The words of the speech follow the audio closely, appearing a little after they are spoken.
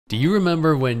Do you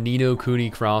remember when Ni no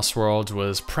Kuni Crossworlds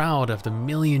was proud of the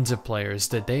millions of players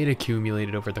that they had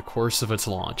accumulated over the course of its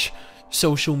launch?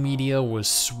 Social media was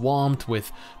swamped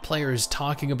with players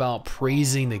talking about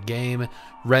praising the game.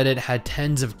 Reddit had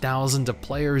tens of thousands of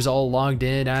players all logged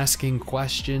in, asking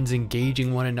questions,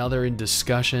 engaging one another in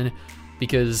discussion,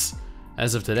 because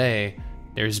as of today,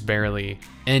 there's barely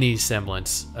any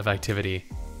semblance of activity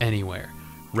anywhere.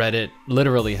 Reddit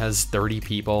literally has 30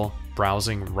 people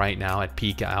browsing right now at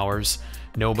peak hours.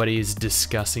 Nobody's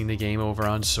discussing the game over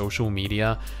on social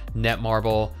media.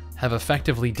 Netmarble have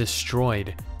effectively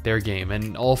destroyed their game,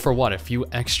 and all for what, a few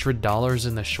extra dollars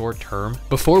in the short term?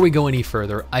 Before we go any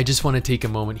further, I just want to take a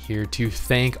moment here to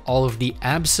thank all of the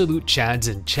absolute chads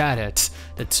and chadettes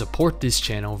that support this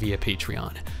channel via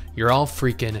Patreon. You're all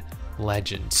freaking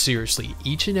legends. Seriously,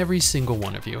 each and every single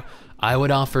one of you. I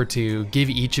would offer to give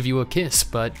each of you a kiss,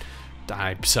 but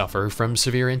I suffer from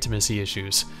severe intimacy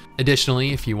issues.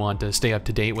 Additionally, if you want to stay up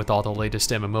to date with all the latest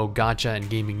MMO gacha and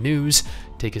gaming news,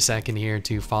 take a second here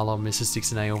to follow Mrs.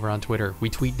 Stix and I over on Twitter. We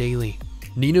tweet daily.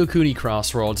 Ni no Kuni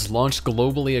Crossworlds launched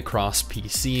globally across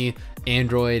PC,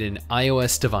 Android, and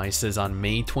iOS devices on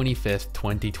May 25th,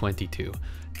 2022.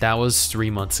 That was 3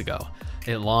 months ago.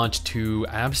 It launched to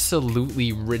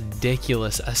absolutely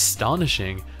ridiculous,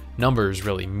 astonishing numbers,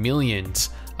 really, millions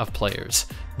of players.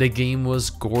 The game was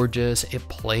gorgeous, it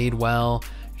played well.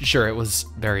 Sure, it was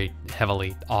very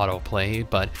heavily autoplay,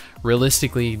 but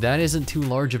realistically, that isn't too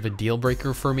large of a deal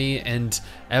breaker for me, and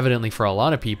evidently for a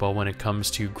lot of people when it comes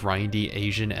to grindy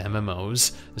Asian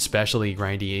MMOs, especially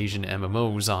grindy Asian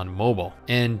MMOs on mobile.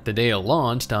 And the day it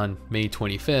launched, on May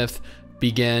 25th,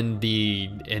 began the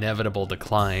inevitable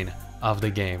decline of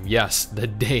the game. Yes, the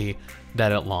day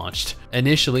that it launched.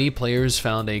 Initially, players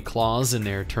found a clause in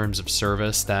their terms of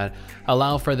service that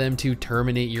allow for them to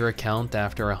terminate your account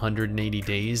after 180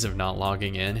 days of not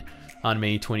logging in. On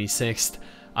May 26th,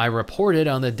 I reported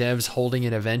on the devs holding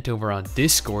an event over on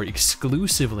Discord,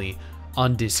 exclusively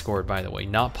on Discord, by the way,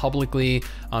 not publicly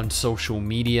on social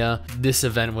media. This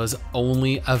event was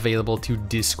only available to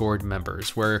Discord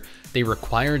members, where they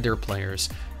required their players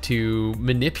to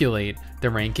manipulate the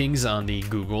rankings on the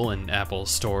Google and Apple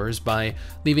stores by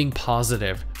leaving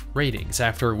positive ratings,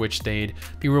 after which they'd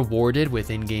be rewarded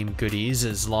with in-game goodies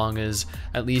as long as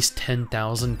at least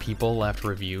 10,000 people left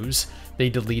reviews. They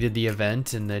deleted the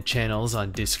event and the channels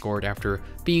on Discord after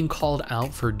being called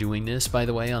out for doing this, by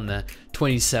the way, on the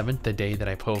 27th, the day that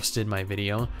I posted my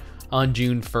video. On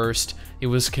June 1st, it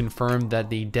was confirmed that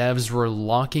the devs were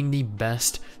locking the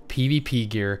best PvP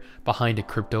gear behind a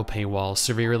crypto paywall,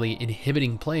 severely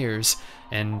inhibiting players.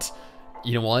 And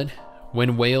you know what?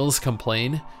 When whales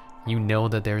complain, you know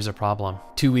that there's a problem.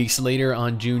 2 weeks later,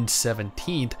 on June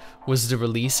 17th, was the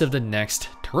release of the next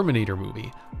Terminator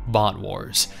movie, Bot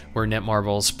Wars, where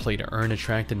Netmarble's play-to-earn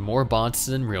attracted more bots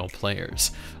than real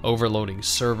players, overloading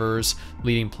servers,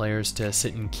 leading players to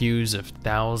sit in queues of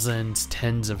thousands,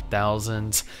 tens of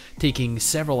thousands, taking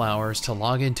several hours to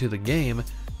log into the game,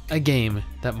 a game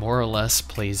that more or less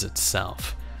plays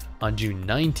itself. On June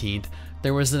 19th,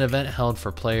 there was an event held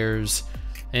for players,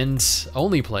 and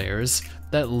only players,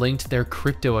 that linked their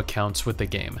crypto accounts with the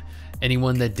game.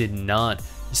 Anyone that did not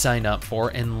sign up for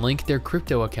and link their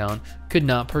crypto account could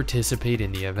not participate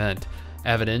in the event.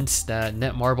 Evidence that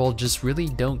Netmarble just really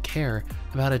don't care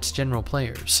about its general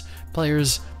players.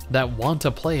 Players that want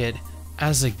to play it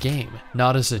as a game,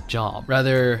 not as a job.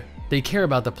 Rather, they care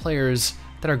about the players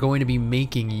that are going to be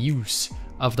making use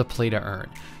of the play to earn,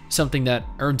 something that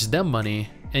earns them money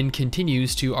and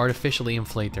continues to artificially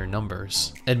inflate their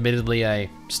numbers. Admittedly, I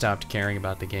stopped caring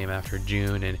about the game after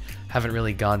June and haven't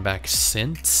really gone back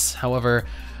since. However,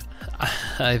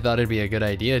 I thought it'd be a good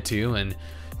idea to, and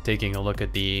taking a look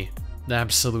at the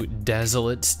absolute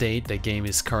desolate state the game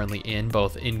is currently in,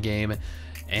 both in-game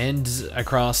and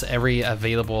across every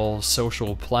available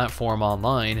social platform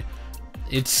online,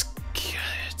 it's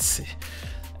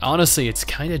honestly, it's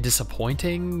kind of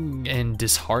disappointing and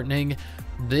disheartening.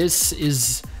 This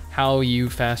is how you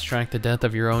fast track the death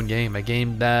of your own game, a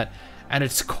game that at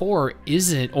its core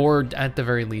isn't, or at the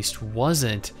very least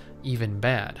wasn't, even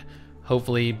bad.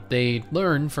 Hopefully they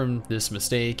learn from this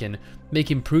mistake and make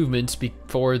improvements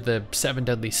before the 7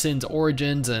 Deadly Sins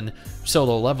Origins and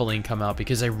Solo Leveling come out,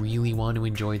 because I really want to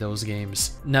enjoy those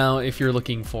games. Now, if you're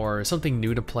looking for something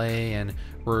new to play and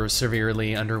were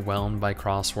severely underwhelmed by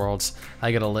Crossworlds,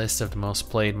 I got a list of the most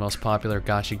played, most popular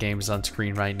gacha games on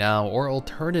screen right now, or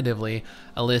alternatively,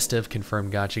 a list of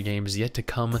confirmed gacha games yet to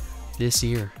come this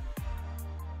year.